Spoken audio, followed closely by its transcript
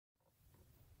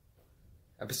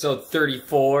Episode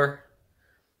 34.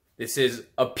 This is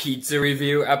a pizza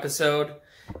review episode.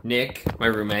 Nick, my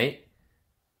roommate,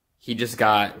 he just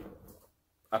got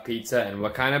a pizza. And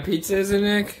what kind of pizza is it,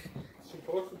 Nick? It's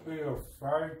supposed to be a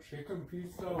fried chicken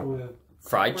pizza with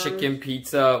fried chicken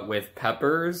pizza with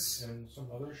peppers. And some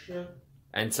other shit.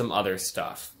 And some other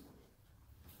stuff.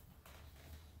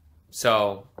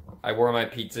 So, I wore my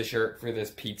pizza shirt for this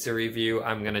pizza review.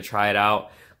 I'm going to try it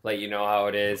out, let you know how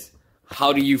it is.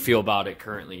 How do you feel about it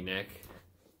currently, Nick?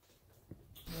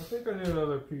 I think I need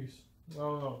another piece. I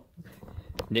don't know.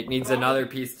 Nick needs another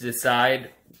piece to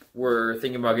decide. We're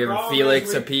thinking about giving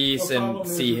Felix a piece and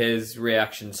see his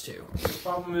reactions too. The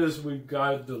problem is we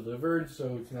got it delivered,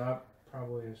 so it's not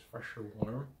probably as fresh or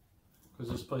warm.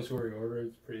 Because this place where we ordered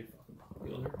is pretty fucking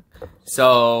popular.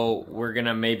 So we're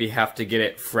gonna maybe have to get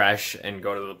it fresh and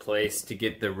go to the place to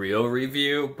get the real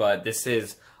review. But this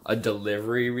is a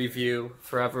delivery review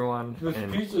for everyone. This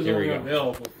pizza's only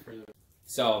available for this.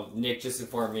 So Nick just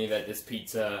informed me that this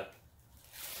pizza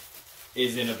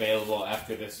isn't available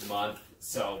after this month.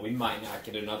 So we might not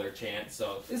get another chance.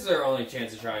 So this is our only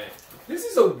chance of trying it. This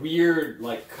is a weird,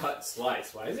 like, cut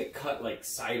slice. Why is it cut, like,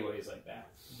 sideways like that?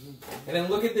 And then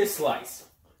look at this slice.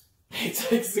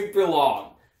 It's, like, super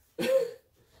long.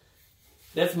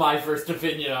 That's my first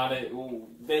opinion on it.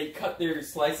 They cut their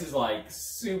slices, like,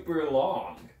 super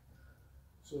long.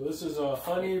 So this is a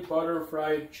honey butter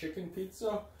fried chicken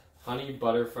pizza. Honey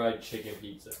butter fried chicken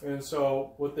pizza. And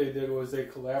so what they did was they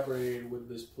collaborated with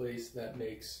this place that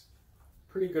makes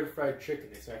pretty good fried chicken.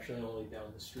 It's actually only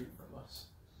down the street from us.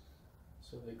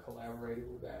 So they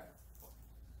collaborated with that.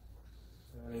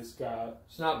 And it's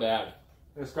not bad.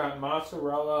 It's got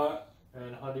mozzarella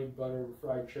and honey butter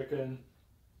fried chicken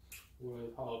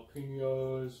with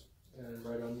jalapenos and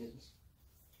red onions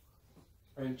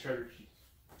and cheddar cheese.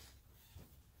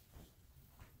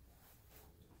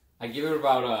 I give it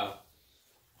about a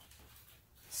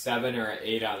 7 or an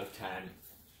 8 out of 10.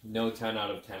 No 10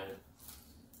 out of 10.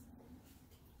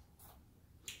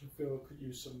 I feel it could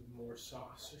use some more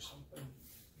sauce or something.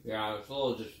 Yeah, it's a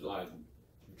little just like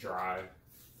dry.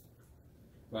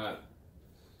 But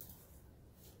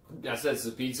guess that's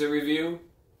the pizza review.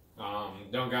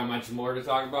 Don't got much more to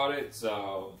talk about it,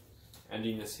 so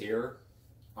ending this here.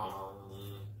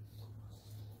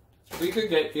 We could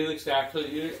get Felix to actually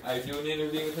do it. I do an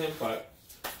interview with him, but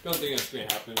don't think that's gonna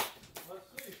happen. Let's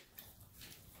see.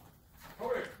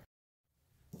 Hold it.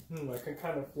 I can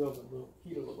kind of feel the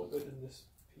heat a little bit in this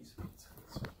piece of pizza.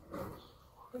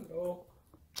 Hello.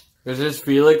 Is this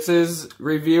Felix's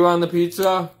review on the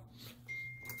pizza?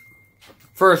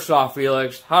 First off,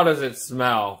 Felix, how does it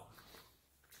smell?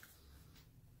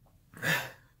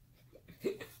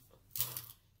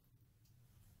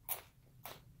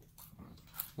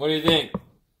 What do you think?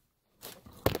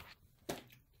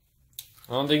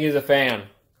 I don't think he's a fan.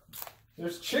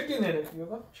 There's chicken in it. You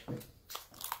love chicken.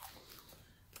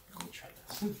 Let me try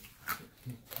this.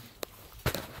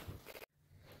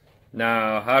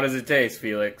 Now, how does it taste,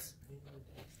 Felix?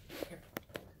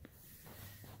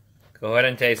 Go ahead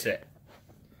and taste it.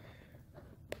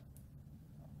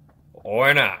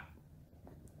 Or not.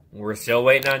 We're still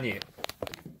waiting on you.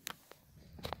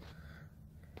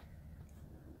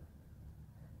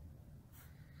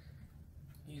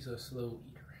 He's a slow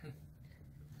eater.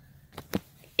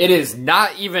 It is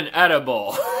not even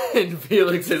edible, in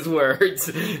Felix's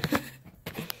words.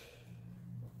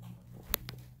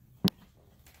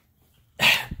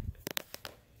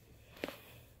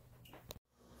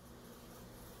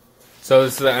 So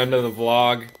this is the end of the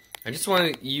vlog. I just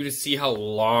wanted you to see how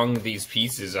long these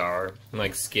pieces are.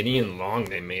 Like skinny and long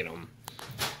they made them.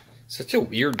 Such a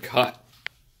weird cut.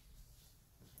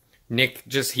 Nick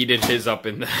just heated his up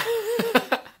in the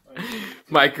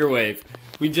microwave.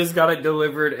 We just got it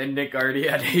delivered and Nick already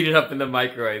had heated up in the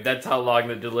microwave. That's how long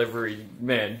the delivery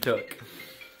man took.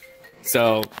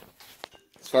 So,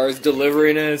 as far as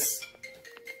delivering is,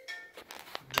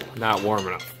 not warm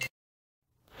enough.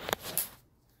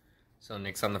 So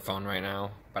Nick's on the phone right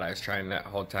now, but I was trying that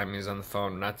whole time he was on the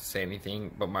phone not to say anything,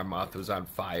 but my mouth was on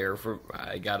fire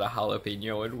I got a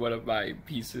jalapeno in one of my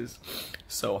pieces.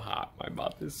 So hot. My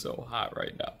mouth is so hot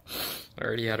right now. I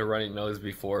already had a runny nose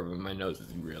before, but my nose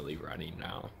is really running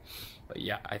now. But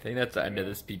yeah, I think that's the end of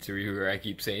this pizza review. I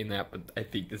keep saying that, but I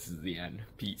think this is the end.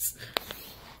 Peace.